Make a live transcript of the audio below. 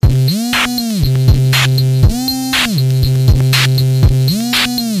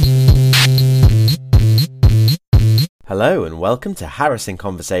Hello and welcome to Harris in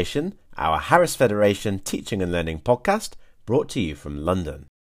Conversation, our Harris Federation teaching and learning podcast brought to you from London.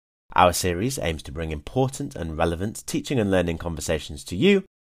 Our series aims to bring important and relevant teaching and learning conversations to you,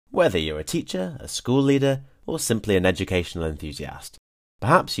 whether you're a teacher, a school leader, or simply an educational enthusiast.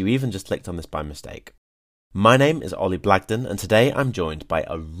 Perhaps you even just clicked on this by mistake. My name is Oliver Blagden, and today I'm joined by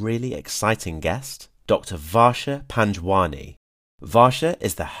a really exciting guest, Dr. Varsha Panjwani. Varsha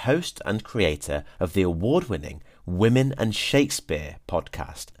is the host and creator of the award-winning Women Shakespeare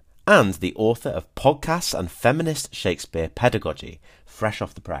podcast and the author of podcasts and Feminist Shakespeare Pedagogy, fresh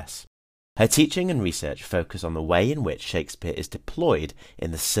off the press. Her teaching and research focus on the way in which Shakespeare is deployed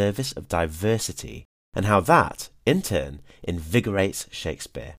in the service of diversity and how that, in turn, invigorates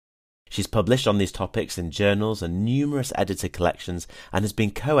Shakespeare. She's published on these topics in journals and numerous edited collections and has been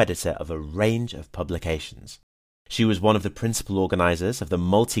co-editor of a range of publications. She was one of the principal organisers of the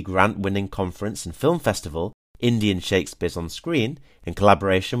multi-grant winning conference and film festival Indian Shakespeare's on Screen, in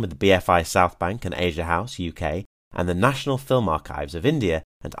collaboration with the BFI South Bank and Asia House, UK, and the National Film Archives of India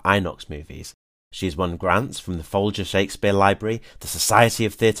and Inox Movies. She's won grants from the Folger Shakespeare Library, the Society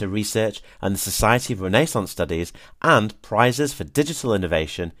of Theatre Research, and the Society of Renaissance Studies, and prizes for digital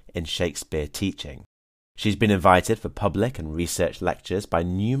innovation in Shakespeare teaching. She's been invited for public and research lectures by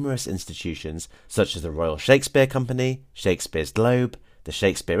numerous institutions such as the Royal Shakespeare Company, Shakespeare's Globe, the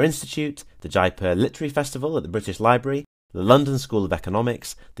Shakespeare Institute, the Jaipur Literary Festival at the British Library, the London School of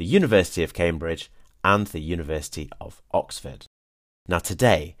Economics, the University of Cambridge, and the University of Oxford. Now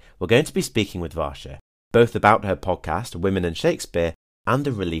today, we're going to be speaking with Varsha, both about her podcast, Women Shakespeare, and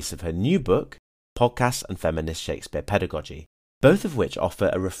the release of her new book, Podcasts and Feminist Shakespeare Pedagogy, both of which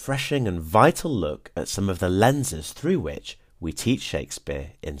offer a refreshing and vital look at some of the lenses through which we teach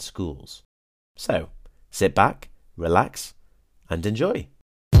Shakespeare in schools. So, sit back, relax, and enjoy.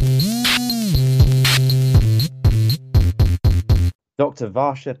 Dr.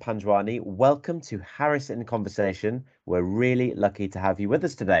 Varsha Panjwani, welcome to Harris in Conversation. We're really lucky to have you with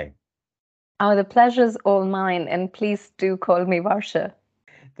us today. Oh, the pleasure's all mine, and please do call me Varsha.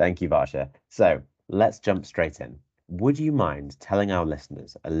 Thank you, Varsha. So, let's jump straight in. Would you mind telling our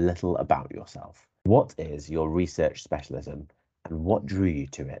listeners a little about yourself? What is your research specialism, and what drew you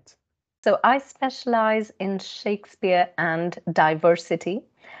to it? So I specialize in Shakespeare and diversity.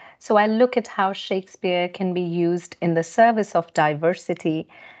 So I look at how Shakespeare can be used in the service of diversity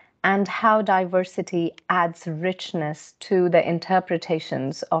and how diversity adds richness to the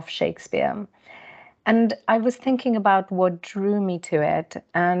interpretations of Shakespeare. And I was thinking about what drew me to it,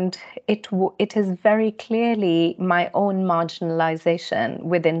 and it is very clearly my own marginalization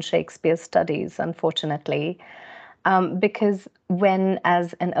within Shakespeare studies, unfortunately. Because when,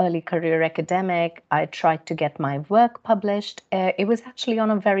 as an early career academic, I tried to get my work published, it was actually on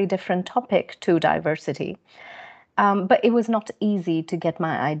a very different topic to diversity. But it was not easy to get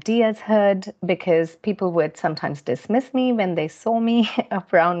my ideas heard because people would sometimes dismiss me when they saw me, a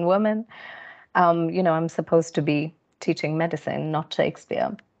brown woman. I'm supposed to be teaching medicine, not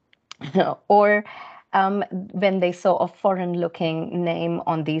Shakespeare. Or when they saw a foreign-looking name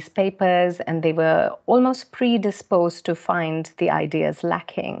on these papers and they were almost predisposed to find the ideas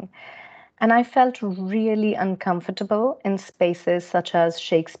lacking. And I felt really uncomfortable in spaces such as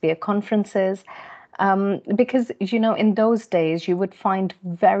Shakespeare conferences, because, in those days, you would find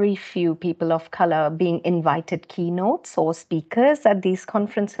very few people of color being invited keynotes or speakers at these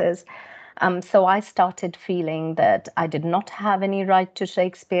conferences. So I started feeling that I did not have any right to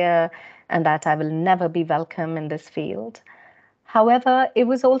Shakespeare and that I will never be welcome in this field. However, it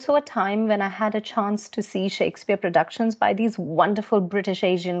was also a time when I had a chance to see Shakespeare productions by these wonderful British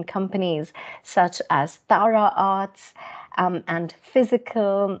Asian companies, such as Tara Arts and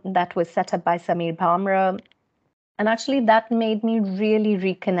Physical, that was set up by Samir Bhamra. And actually, that made me really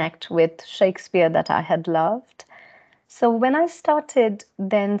reconnect with Shakespeare that I had loved. So when I started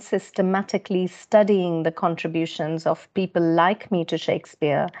then systematically studying the contributions of people like me to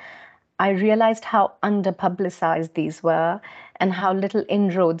Shakespeare, I realized how underpublicized these were and how little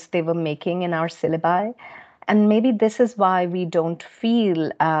inroads they were making in our syllabi. And maybe this is why we don't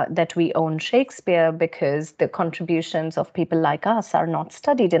feel that we own Shakespeare, because the contributions of people like us are not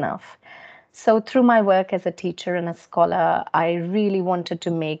studied enough. So through my work as a teacher and a scholar, I really wanted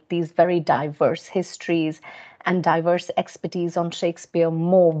to make these very diverse histories and diverse expertise on Shakespeare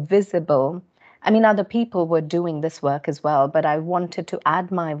more visible. I mean, other people were doing this work as well, but I wanted to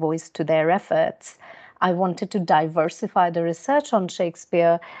add my voice to their efforts. I wanted to diversify the research on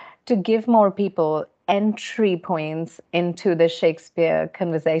Shakespeare to give more people entry points into the Shakespeare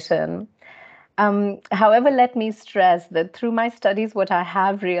conversation. However, let me stress that through my studies, what I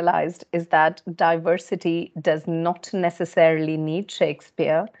have realized is that diversity does not necessarily need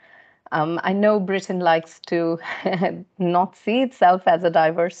Shakespeare. I know Britain likes to not see itself as a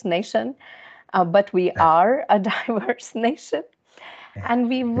diverse nation, but we are a diverse nation. And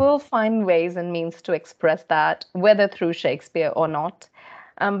we will find ways and means to express that, whether through Shakespeare or not.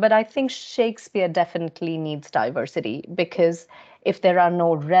 But I think Shakespeare definitely needs diversity because if there are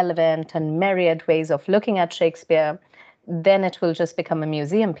no relevant and myriad ways of looking at Shakespeare, then it will just become a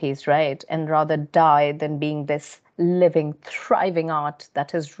museum piece, right? And rather die than being this living, thriving art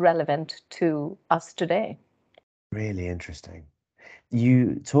that is relevant to us today. Really interesting.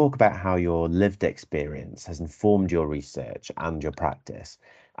 You talk about how your lived experience has informed your research and your practice.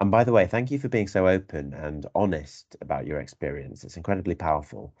 And by the way, thank you for being so open and honest about your experience. It's incredibly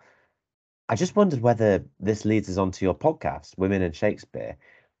powerful. I just wondered whether this leads us on to your podcast, Women in Shakespeare.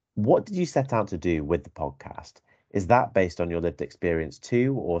 What did you set out to do with the podcast? Is that based on your lived experience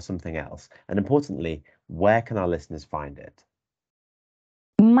too, or something else? And importantly, where can our listeners find it?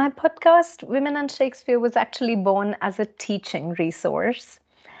 My podcast, Women and Shakespeare, was actually born as a teaching resource.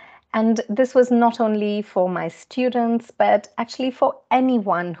 And this was not only for my students, but actually for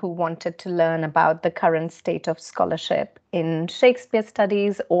anyone who wanted to learn about the current state of scholarship in Shakespeare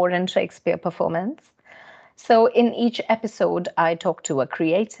studies or in Shakespeare performance. So, in each episode, I talk to a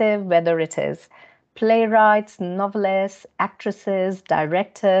creative, whether it is playwrights, novelists, actresses,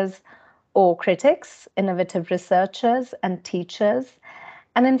 directors, or critics, innovative researchers, and teachers.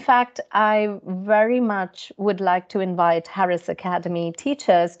 And in fact, I very much would like to invite Harris Academy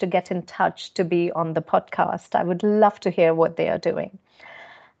teachers to get in touch to be on the podcast. I would love to hear what they are doing.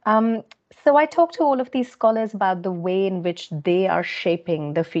 Um, so I talk to all of these scholars about the way in which they are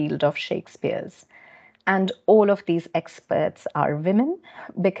shaping the field of Shakespeare's. And all of these experts are women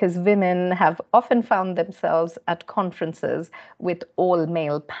because women have often found themselves at conferences with all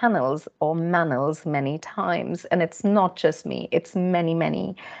male panels or manels many times. And it's not just me, it's many,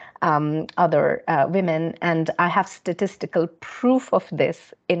 many other women. And I have statistical proof of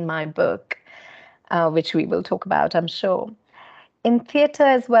this in my book, which we will talk about, I'm sure. In theatre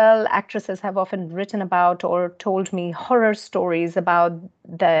as well, actresses have often written about or told me horror stories about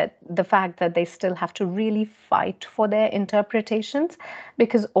the fact that they still have to really fight for their interpretations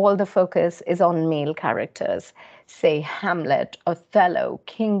because all the focus is on male characters, say Hamlet, Othello,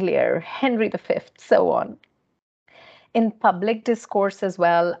 King Lear, Henry V, so on. In public discourse as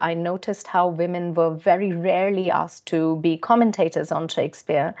well, I noticed how women were very rarely asked to be commentators on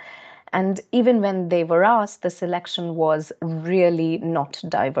Shakespeare. And even when they were asked, the selection was really not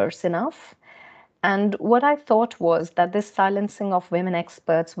diverse enough. And what I thought was that this silencing of women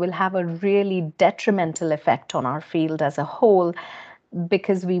experts will have a really detrimental effect on our field as a whole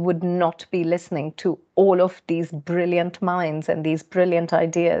because we would not be listening to all of these brilliant minds and these brilliant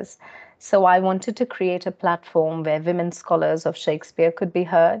ideas. So I wanted to create a platform where women scholars of Shakespeare could be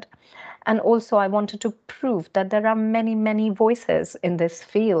heard. And also, I wanted to prove that there are many, many voices in this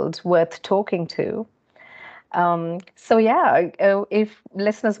field worth talking to. So yeah, if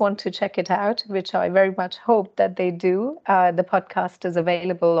listeners want to check it out, which I very much hope that they do, the podcast is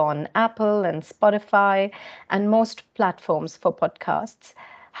available on Apple and Spotify and most platforms for podcasts.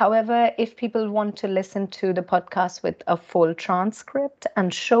 However, if people want to listen to the podcast with a full transcript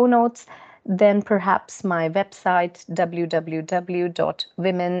and show notes, then perhaps my website,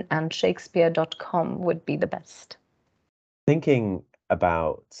 www.womenandshakespeare.com, would be the best. Thinking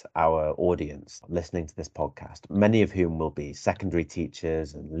about our audience listening to this podcast, many of whom will be secondary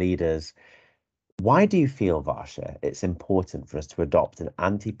teachers and leaders, why do you feel, Varsha, it's important for us to adopt an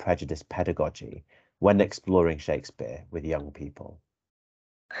anti-prejudice pedagogy when exploring Shakespeare with young people?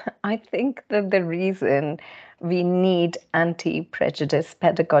 I think that the reason we need anti-prejudice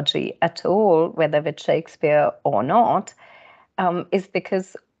pedagogy at all, whether with Shakespeare or not, is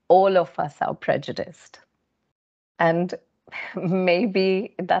because all of us are prejudiced. And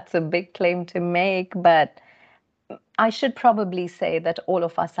maybe that's a big claim to make, but I should probably say that all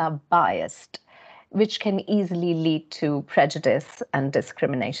of us are biased, which can easily lead to prejudice and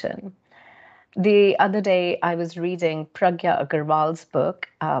discrimination. The other day, I was reading Pragya Agarwal's book.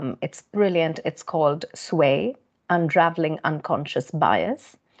 It's brilliant. It's called Sway, Unraveling Unconscious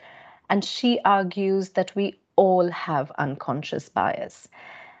Bias. And she argues that we all have unconscious bias.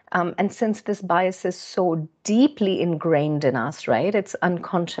 And since this bias is so deeply ingrained in us, right, it's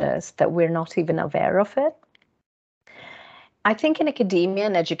unconscious that we're not even aware of it. I think in academia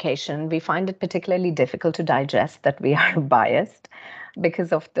and education, we find it particularly difficult to digest that we are biased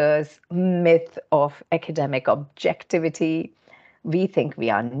because of this myth of academic objectivity. We think we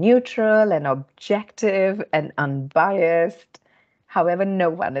are neutral and objective and unbiased. However, no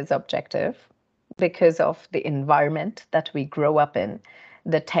one is objective because of the environment that we grow up in,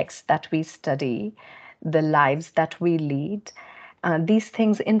 the texts that we study, the lives that we lead. These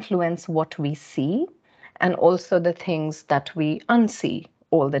things influence what we see and also the things that we unsee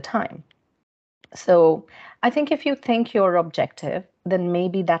all the time. So I think if you think you're objective, then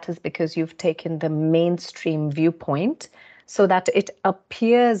maybe that is because you've taken the mainstream viewpoint so that it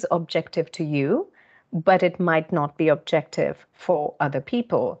appears objective to you, but it might not be objective for other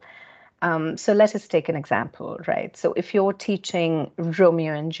people. So let us take an example, right? So if you're teaching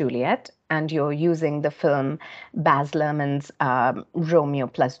Romeo and Juliet and you're using the film Baz Luhrmann's Romeo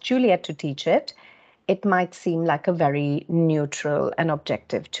plus Juliet to teach it, it might seem like a very neutral and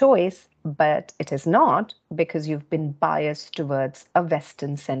objective choice, but it is not because you've been biased towards a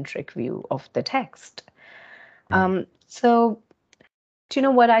Western centric view of the text. So do you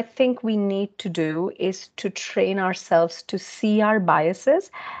know what I think we need to do is to train ourselves to see our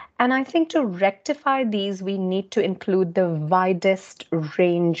biases. And I think to rectify these, we need to include the widest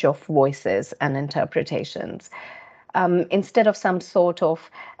range of voices and interpretations. Instead of some sort of,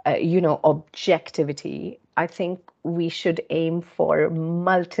 objectivity, I think we should aim for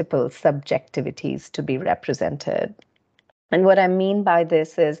multiple subjectivities to be represented. And what I mean by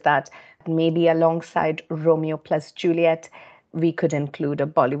this is that maybe alongside Romeo plus Juliet, we could include a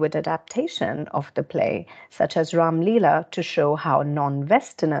Bollywood adaptation of the play, such as Ram Leela, to show how non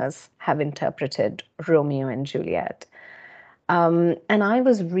Westerners have interpreted Romeo and Juliet. And I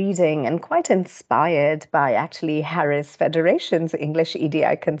was reading and quite inspired by actually Harris Federation's English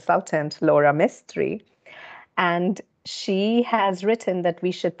EDI consultant, Laura Mistry. And she has written that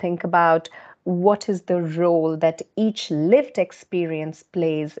we should think about what is the role that each lived experience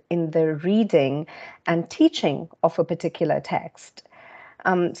plays in the reading and teaching of a particular text.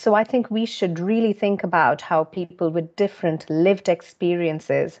 So I think we should really think about how people with different lived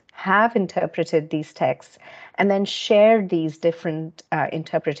experiences have interpreted these texts and then share these different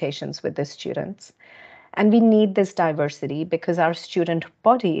interpretations with the students. And we need this diversity because our student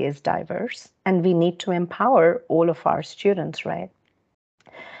body is diverse and we need to empower all of our students, right?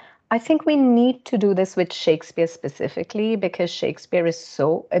 I think we need to do this with Shakespeare specifically because Shakespeare is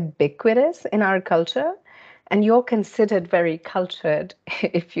so ubiquitous in our culture, and you're considered very cultured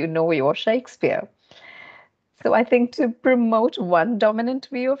if you know your Shakespeare. So I think to promote one dominant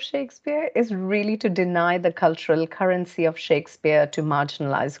view of Shakespeare is really to deny the cultural currency of Shakespeare to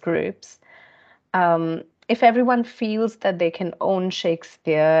marginalized groups. If everyone feels that they can own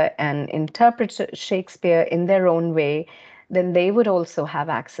Shakespeare and interpret Shakespeare in their own way, then they would also have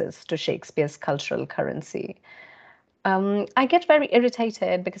access to Shakespeare's cultural currency. I get very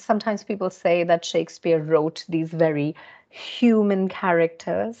irritated because sometimes people say that Shakespeare wrote these very human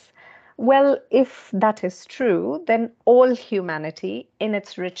characters. Well, if that is true, then all humanity in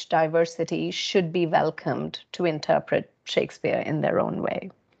its rich diversity should be welcomed to interpret Shakespeare in their own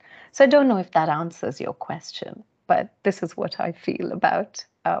way. So I don't know if that answers your question, but this is what I feel about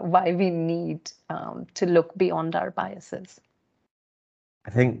why we need to look beyond our biases.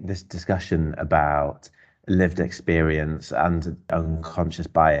 I think this discussion about lived experience and unconscious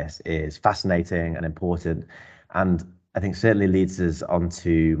bias is fascinating and important. And I think certainly leads us on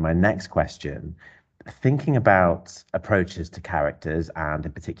to my next question. Thinking about approaches to characters and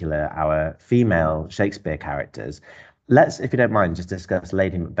in particular our female Shakespeare characters, let's, if you don't mind, just discuss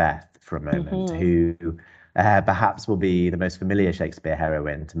Lady Macbeth for a moment, who perhaps will be the most familiar Shakespeare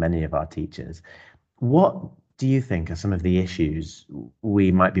heroine to many of our teachers. What do you think are some of the issues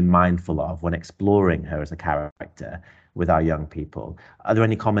we might be mindful of when exploring her as a character with our young people? Are there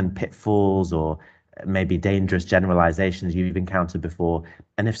any common pitfalls or maybe dangerous generalizations you've encountered before?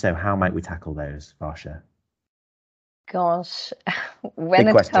 And if so, how might we tackle those, Varsha? Gosh, when Big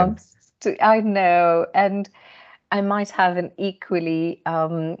it question. comes to, I know, and I might have an equally,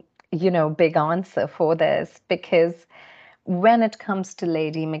 big answer for this because when it comes to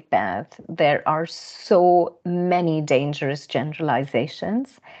Lady Macbeth, there are so many dangerous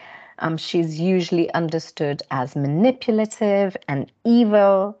generalizations. She's usually understood as manipulative and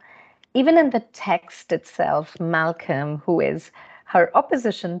evil. Even in the text itself, Malcolm, who is her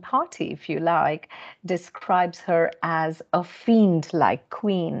opposition party, if you like, describes her as a fiend like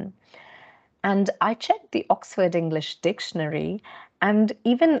queen. And I checked the Oxford English Dictionary, and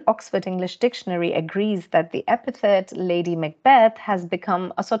even Oxford English Dictionary agrees that the epithet Lady Macbeth has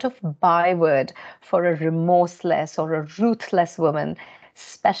become a sort of byword for a remorseless or a ruthless woman,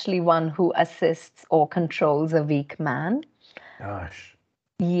 especially one who assists or controls a weak man. Gosh.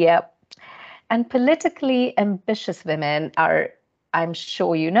 Yep. And politically ambitious women are I'm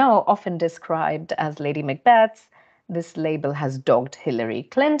sure you know, often described as Lady Macbeth's. This label has dogged Hillary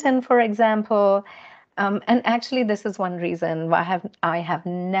Clinton, for example. And actually, this is one reason why I have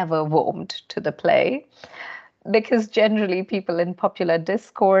never warmed to the play, because generally people in popular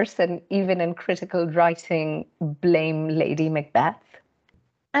discourse and even in critical writing blame Lady Macbeth.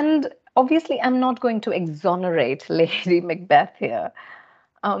 And obviously, I'm not going to exonerate Lady Macbeth here.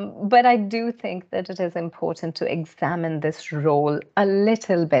 But I do think that it is important to examine this role a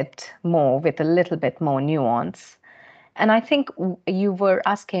little bit more with a little bit more nuance. And I think you were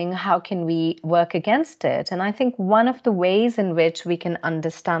asking how can we work against it? And I think one of the ways in which we can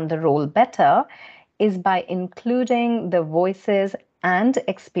understand the role better is by including the voices and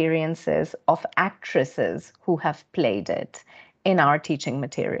experiences of actresses who have played it in our teaching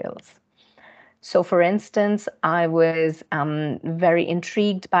materials. So, for instance, I was very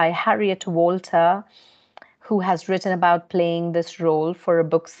intrigued by Harriet Walter, who has written about playing this role for a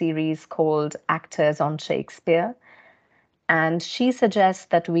book series called Actors on Shakespeare. And she suggests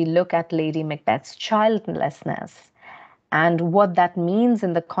that we look at Lady Macbeth's childlessness and what that means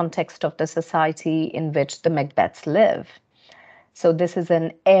in the context of the society in which the Macbeths live. So, this is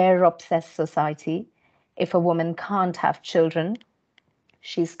an heir obsessed society. If a woman can't have children,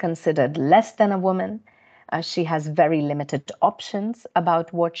 she's considered less than a woman. She has very limited options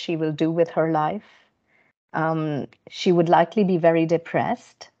about what she will do with her life. She would likely be very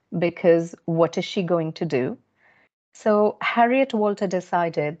depressed because what is she going to do? So Harriet Walter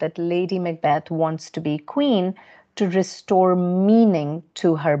decided that Lady Macbeth wants to be queen to restore meaning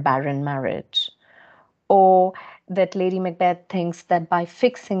to her barren marriage. Or that Lady Macbeth thinks that by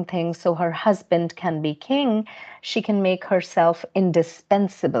fixing things so her husband can be king, she can make herself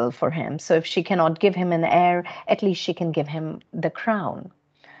indispensable for him. So if she cannot give him an heir, at least she can give him the crown.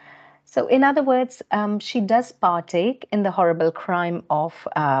 So, in other words, she does partake in the horrible crime of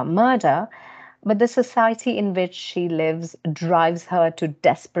murder, but the society in which she lives drives her to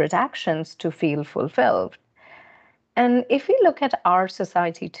desperate actions to feel fulfilled. And if we look at our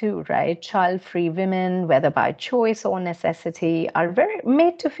society too, right, child-free women, whether by choice or necessity, are very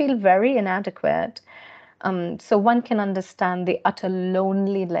made to feel very inadequate. So one can understand the utter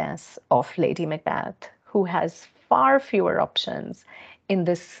loneliness of Lady Macbeth, who has far fewer options in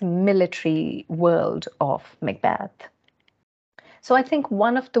this military world of Macbeth. So I think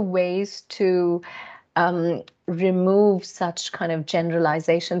one of the ways to remove such kind of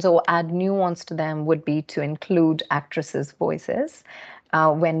generalizations or add nuance to them would be to include actresses' voices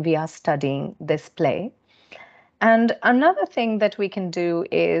when we are studying this play. And another thing that we can do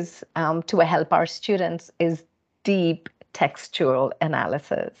is to help our students is deep textual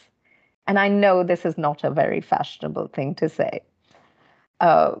analysis. And I know this is not a very fashionable thing to say,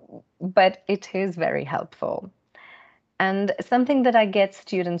 uh, but it is very helpful. And something that I get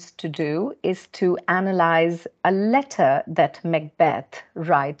students to do is to analyze a letter that Macbeth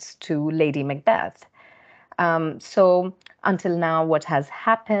writes to Lady Macbeth. So until now, what has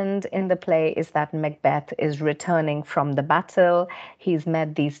happened in the play is that Macbeth is returning from the battle. He's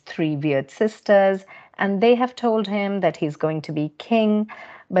met these three weird sisters, and they have told him that he's going to be king,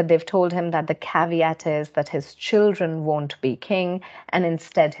 but they've told him that the caveat is that his children won't be king, and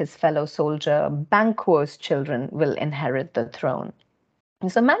instead his fellow soldier Banquo's children will inherit the throne.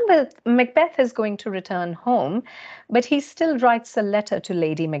 So Macbeth is going to return home, but he still writes a letter to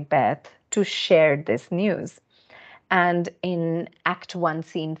Lady Macbeth to share this news. And in Act 1,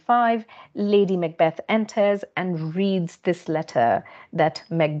 Scene 5, Lady Macbeth enters and reads this letter that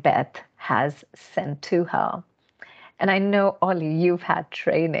Macbeth has sent to her. And I know, Ollie, you've had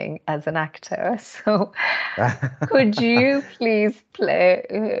training as an actor. So could you please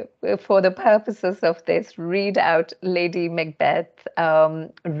play, for the purposes of this, read out Lady Macbeth,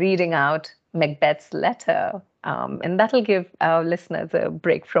 reading out Macbeth's letter? And that'll give our listeners a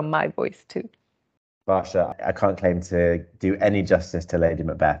break from my voice too. Varsha, I can't claim to do any justice to Lady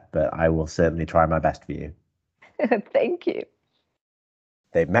Macbeth, but I will certainly try my best for you. Thank you.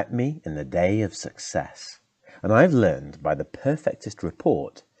 They met me in the day of success, and I've learned by the perfectest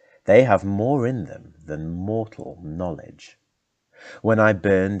report they have more in them than mortal knowledge. When I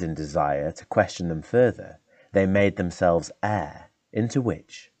burned in desire to question them further, they made themselves air, into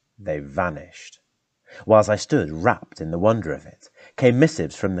which they vanished. Whilst I stood wrapped in the wonder of it, came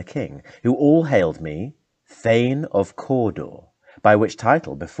missives from the king, who all hailed me Thane of Cawdor, by which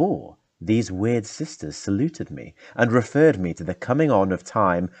title before these weird sisters saluted me, and referred me to the coming on of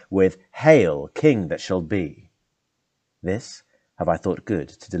time with Hail, King that shall be. This have I thought good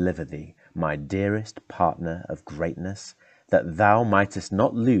to deliver thee, my dearest partner of greatness, that thou mightest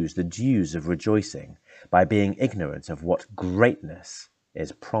not lose the dews of rejoicing by being ignorant of what greatness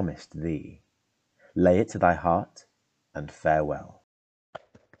is promised thee. Lay it to thy heart, and farewell.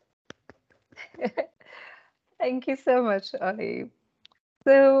 Thank you so much, Ollie.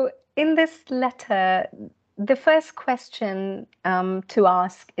 So, in this letter, the first question to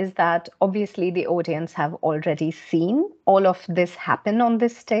ask is that obviously the audience have already seen all of this happen on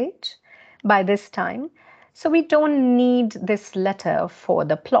this stage by this time. So, we don't need this letter for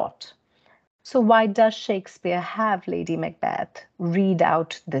the plot. So, why does Shakespeare have Lady Macbeth read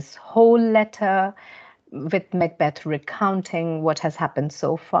out this whole letter with Macbeth recounting what has happened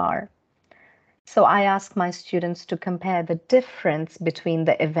so far? So I ask my students to compare the difference between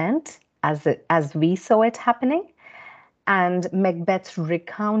the event as we saw it happening and Macbeth's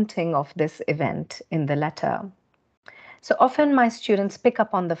recounting of this event in the letter. So often my students pick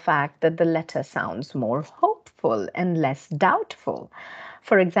up on the fact that the letter sounds more hopeful and less doubtful.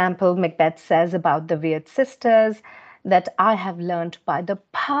 For example, Macbeth says about the Weird sisters that I have learned by the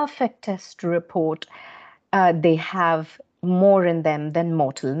perfectest report they have more in them than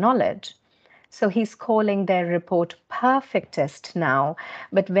mortal knowledge. So he's calling their report perfectest now,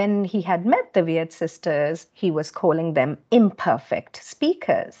 but when he had met the Weird sisters, he was calling them imperfect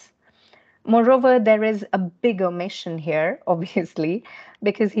speakers. Moreover, there is a big omission here, obviously,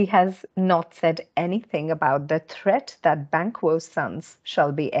 because he has not said anything about the threat that Banquo's sons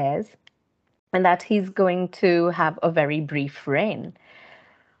shall be heirs and that he's going to have a very brief reign.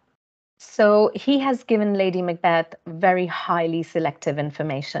 So he has given Lady Macbeth very highly selective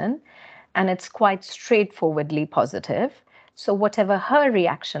information, and it's quite straightforwardly positive. So whatever her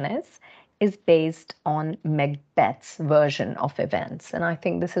reaction is based on Macbeth's version of events. And I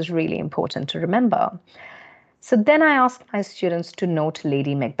think this is really important to remember. So then I asked my students to note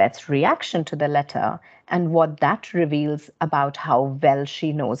Lady Macbeth's reaction to the letter and what that reveals about how well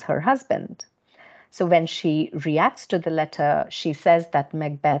she knows her husband. So when she reacts to the letter, she says that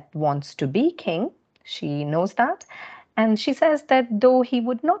Macbeth wants to be king. She knows that. And she says that though he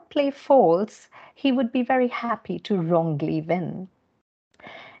would not play false, he would be very happy to wrongly win.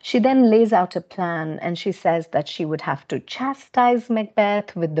 She then lays out a plan and she says that she would have to chastise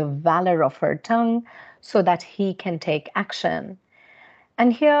Macbeth with the valor of her tongue so that he can take action.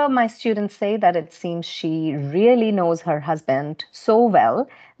 And here my students say that it seems she really knows her husband so well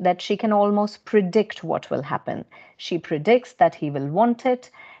that she can almost predict what will happen. She predicts that he will want it,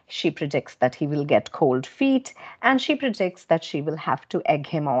 she predicts that he will get cold feet, and she predicts that she will have to egg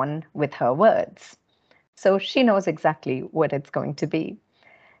him on with her words. So she knows exactly what it's going to be.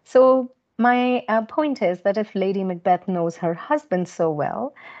 So my point is that if Lady Macbeth knows her husband so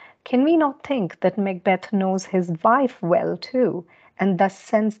well, can we not think that Macbeth knows his wife well too, and thus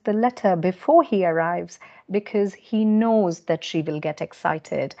sends the letter before he arrives because he knows that she will get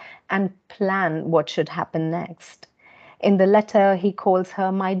excited and plan what should happen next? In the letter, he calls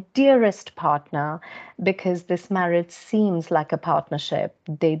her my dearest partner because this marriage seems like a partnership.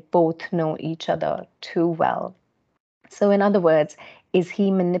 They both know each other too well. So, in other words, is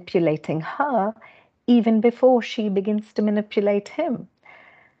he manipulating her even before she begins to manipulate him?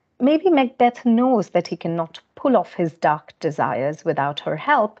 Maybe Macbeth knows that he cannot pull off his dark desires without her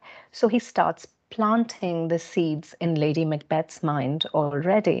help, so he starts planting the seeds in Lady Macbeth's mind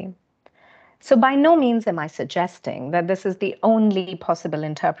already. So, by no means am I suggesting that this is the only possible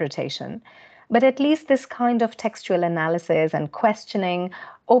interpretation, but at least this kind of textual analysis and questioning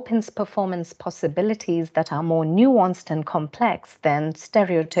opens performance possibilities that are more nuanced and complex than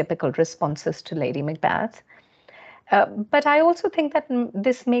stereotypical responses to Lady Macbeth. But I also think that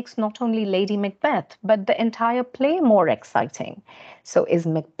this makes not only Lady Macbeth, but the entire play more exciting. So, is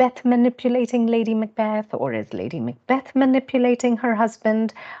Macbeth manipulating Lady Macbeth, or is Lady Macbeth manipulating her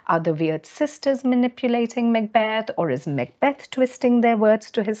husband? Are the Weird sisters manipulating Macbeth, or is Macbeth twisting their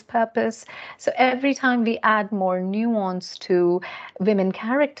words to his purpose? So, every time we add more nuance to women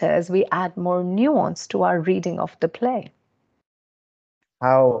characters, we add more nuance to our reading of the play.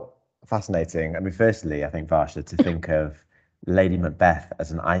 How fascinating. I mean, firstly, I think, Varsha, to think of Lady Macbeth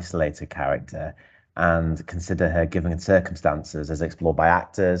as an isolated character and consider her given circumstances as explored by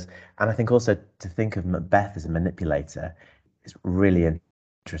actors. And I think also to think of Macbeth as a manipulator is really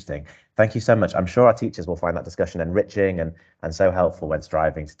interesting. Thank you so much. I'm sure our teachers will find that discussion enriching and so helpful when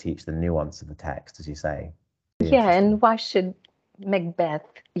striving to teach the nuance of the text, as you say. Really Yeah, and why should Macbeth,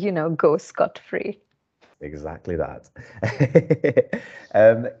 go scot-free? Exactly that.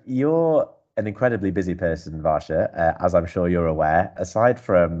 You're an incredibly busy person, Varsha, as I'm sure you're aware. Aside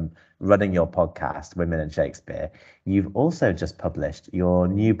from running your podcast, Women in Shakespeare, you've also just published your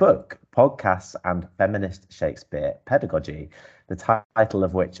new book, Podcasts and Feminist Shakespeare Pedagogy, the title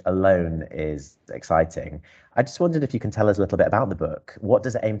of which alone is exciting. I just wondered if you can tell us a little bit about the book. What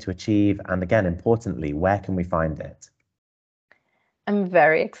does it aim to achieve? And again, importantly, where can we find it? I'm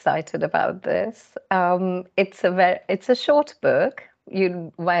very excited about this. It's a short book.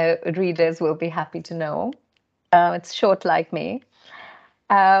 My readers will be happy to know. It's short like me.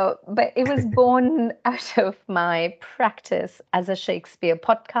 But it was born out of my practice as a Shakespeare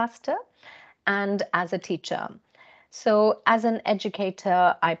podcaster and as a teacher. So, as an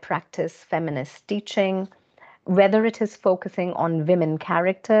educator, I practice feminist teaching, whether it is focusing on women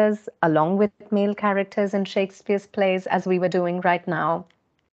characters along with male characters in Shakespeare's plays, as we were doing right now,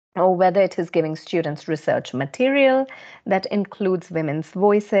 or whether it is giving students research material that includes women's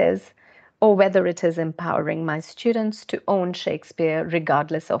voices, or whether it is empowering my students to own Shakespeare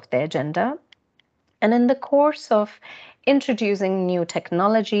regardless of their gender. And in the course of introducing new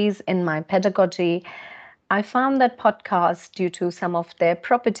technologies in my pedagogy, I found that podcasts, due to some of their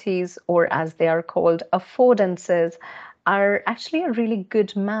properties, or as they are called, affordances, are actually a really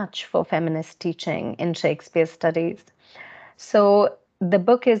good match for feminist teaching in Shakespeare studies. So the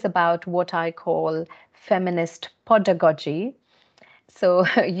book is about what I call feminist pedagogy. So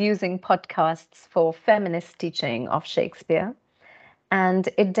using podcasts for feminist teaching of Shakespeare. And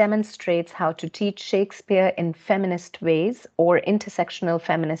it demonstrates how to teach Shakespeare in feminist ways or intersectional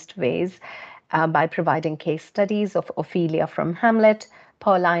feminist ways by providing case studies of Ophelia from Hamlet,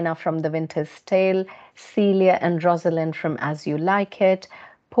 Paulina from The Winter's Tale, Celia and Rosalind from As You Like It,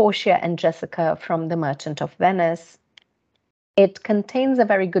 Portia and Jessica from The Merchant of Venice. It contains a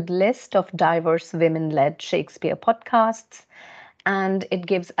very good list of diverse women-led Shakespeare podcasts, and it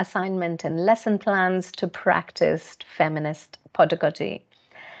gives assignment and lesson plans to practiced feminist pedagogy.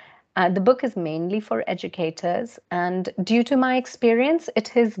 The book is mainly for educators, and due to my experience,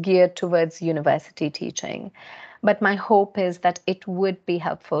 it is geared towards university teaching. But my hope is that it would be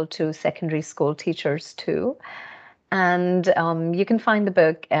helpful to secondary school teachers too. And you can find the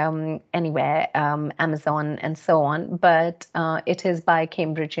book anywhere, Amazon and so on, but it is by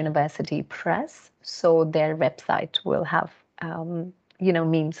Cambridge University Press, so their website will have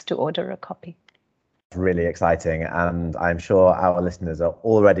means to order a copy. Really exciting, and I'm sure our listeners are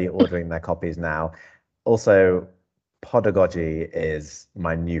already ordering their copies now. Also, pedagogy is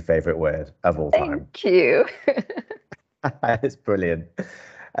my new favorite word of all time. Thank you. It's brilliant.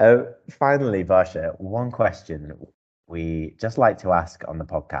 Finally, Varsha, one question we just like to ask on the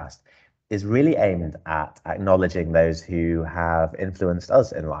podcast is really aimed at acknowledging those who have influenced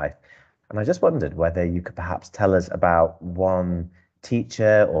us in life. And I just wondered whether you could perhaps tell us about one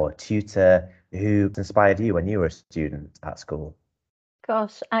teacher or tutor who inspired you when you were a student at school.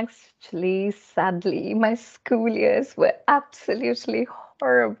 Gosh, actually, sadly, my school years were absolutely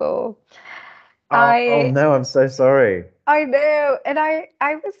horrible. Oh I no, I'm so sorry. I know, and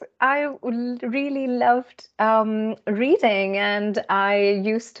really loved reading, and I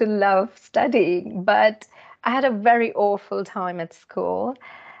used to love studying, but I had a very awful time at school.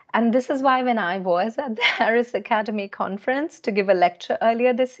 And this is why when I was at the Harris Academy conference to give a lecture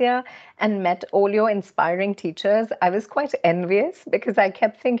earlier this year and met all your inspiring teachers, I was quite envious because I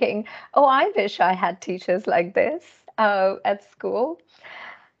kept thinking, oh, I wish I had teachers like this at school.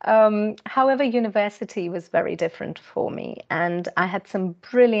 However, university was very different for me, and I had some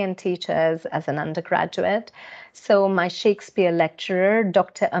brilliant teachers as an undergraduate. So, my Shakespeare lecturer,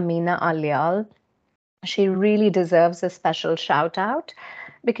 Dr. Amina Alyal, she really deserves a special shout out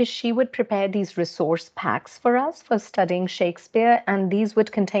because she would prepare these resource packs for us for studying Shakespeare, and these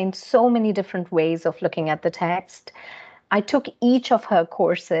would contain so many different ways of looking at the text. I took each of her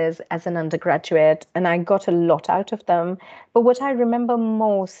courses as an undergraduate and I got a lot out of them. But what I remember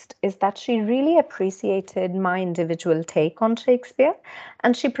most is that she really appreciated my individual take on Shakespeare,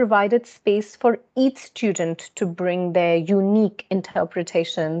 and she provided space for each student to bring their unique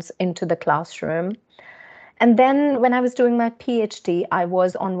interpretations into the classroom. And then when I was doing my PhD, I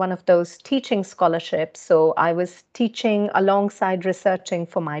was on one of those teaching scholarships. So I was teaching alongside researching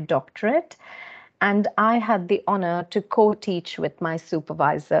for my doctorate. And I had the honor to co teach with my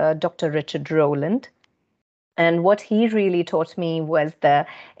supervisor, Dr. Richard Rowland. And what he really taught me was the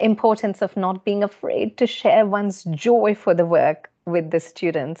importance of not being afraid to share one's joy for the work with the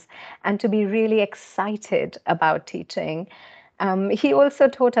students and to be really excited about teaching. He also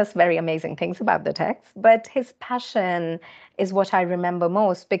taught us very amazing things about the text, but his passion is what I remember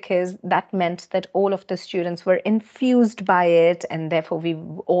most because that meant that all of the students were infused by it, and therefore we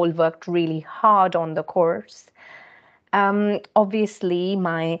all worked really hard on the course. Obviously,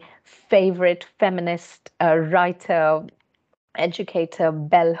 my favorite feminist writer educator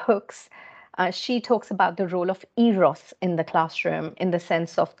Bell Hooks, she talks about the role of eros in the classroom in the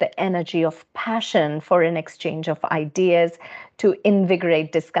sense of the energy of passion for an exchange of ideas to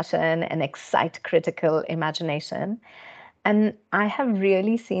invigorate discussion and excite critical imagination. And I have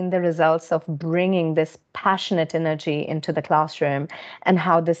really seen the results of bringing this passionate energy into the classroom and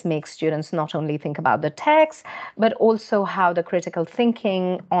how this makes students not only think about the text, but also how the critical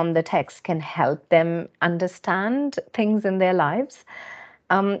thinking on the text can help them understand things in their lives.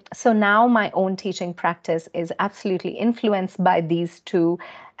 So now my own teaching practice is absolutely influenced by these two,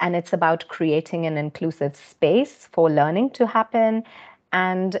 and it's about creating an inclusive space for learning to happen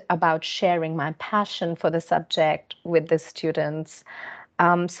and about sharing my passion for the subject with the students.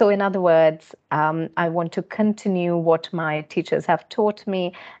 So, in other words, I want to continue what my teachers have taught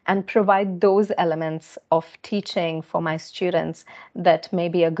me and provide those elements of teaching for my students that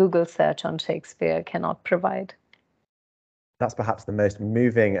maybe a Google search on Shakespeare cannot provide. That's perhaps the most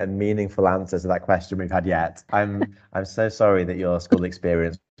moving and meaningful answer to that question we've had yet. I'm so sorry that your school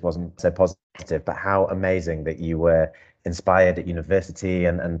experience wasn't so positive, but how amazing that you were inspired at university,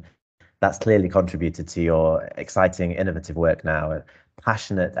 and that's clearly contributed to your exciting, innovative work now.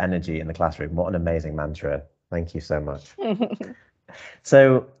 Passionate energy in the classroom. What an amazing mantra. Thank you so much.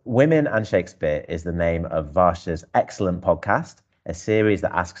 So, Women and Shakespeare is the name of Varsha's excellent podcast, a series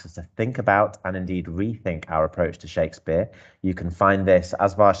that asks us to think about and indeed rethink our approach to Shakespeare. You can find this,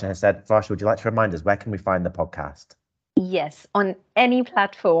 as Varsha has said. Varsha, would you like to remind us, where can we find the podcast? Yes, on any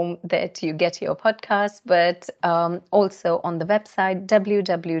platform that you get your podcast, but also on the website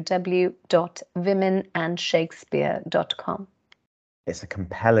www.womenandshakespeare.com. It's a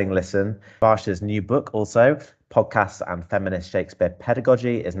compelling listen. Varsha's new book also, Podcasts and Feminist Shakespeare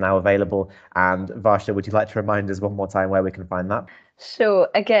Pedagogy, is now available. And Varsha, would you like to remind us one more time where we can find that? Sure.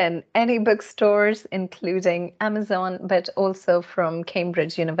 Again, any bookstores, including Amazon, but also from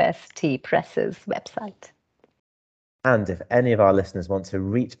Cambridge University Press's website. And if any of our listeners want to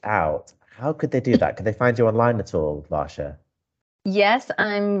reach out, how could they do that? Could they find you online at all, Varsha? Yes,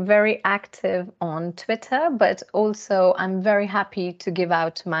 I'm very active on Twitter, but also I'm very happy to give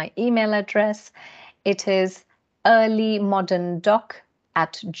out my email address. It is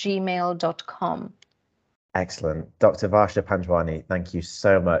earlymoderndoc@gmail.com. Excellent. Dr. Varsha Panjwani, thank you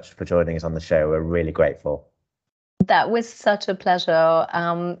so much for joining us on the show. We're really grateful. That was such a pleasure.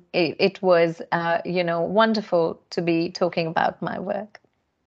 It was, wonderful to be talking about my work.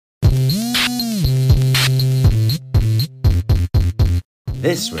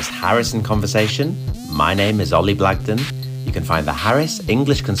 This was Harris in Conversation. My name is Oliver Blagden. You can find the Harris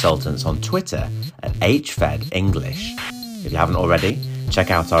English Consultants on Twitter at HFED English. If you haven't already, check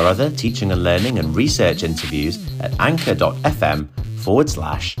out our other teaching and learning and research interviews at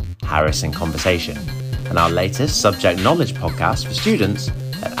anchor.fm/Harris in Conversation, and our latest subject knowledge podcast for students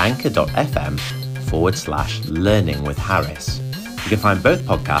at anchor.fm/Learning with Harris. You can find both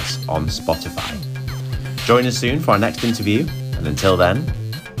podcasts on Spotify. Join us soon for our next interview, and until then,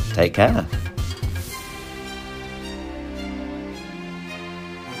 take care.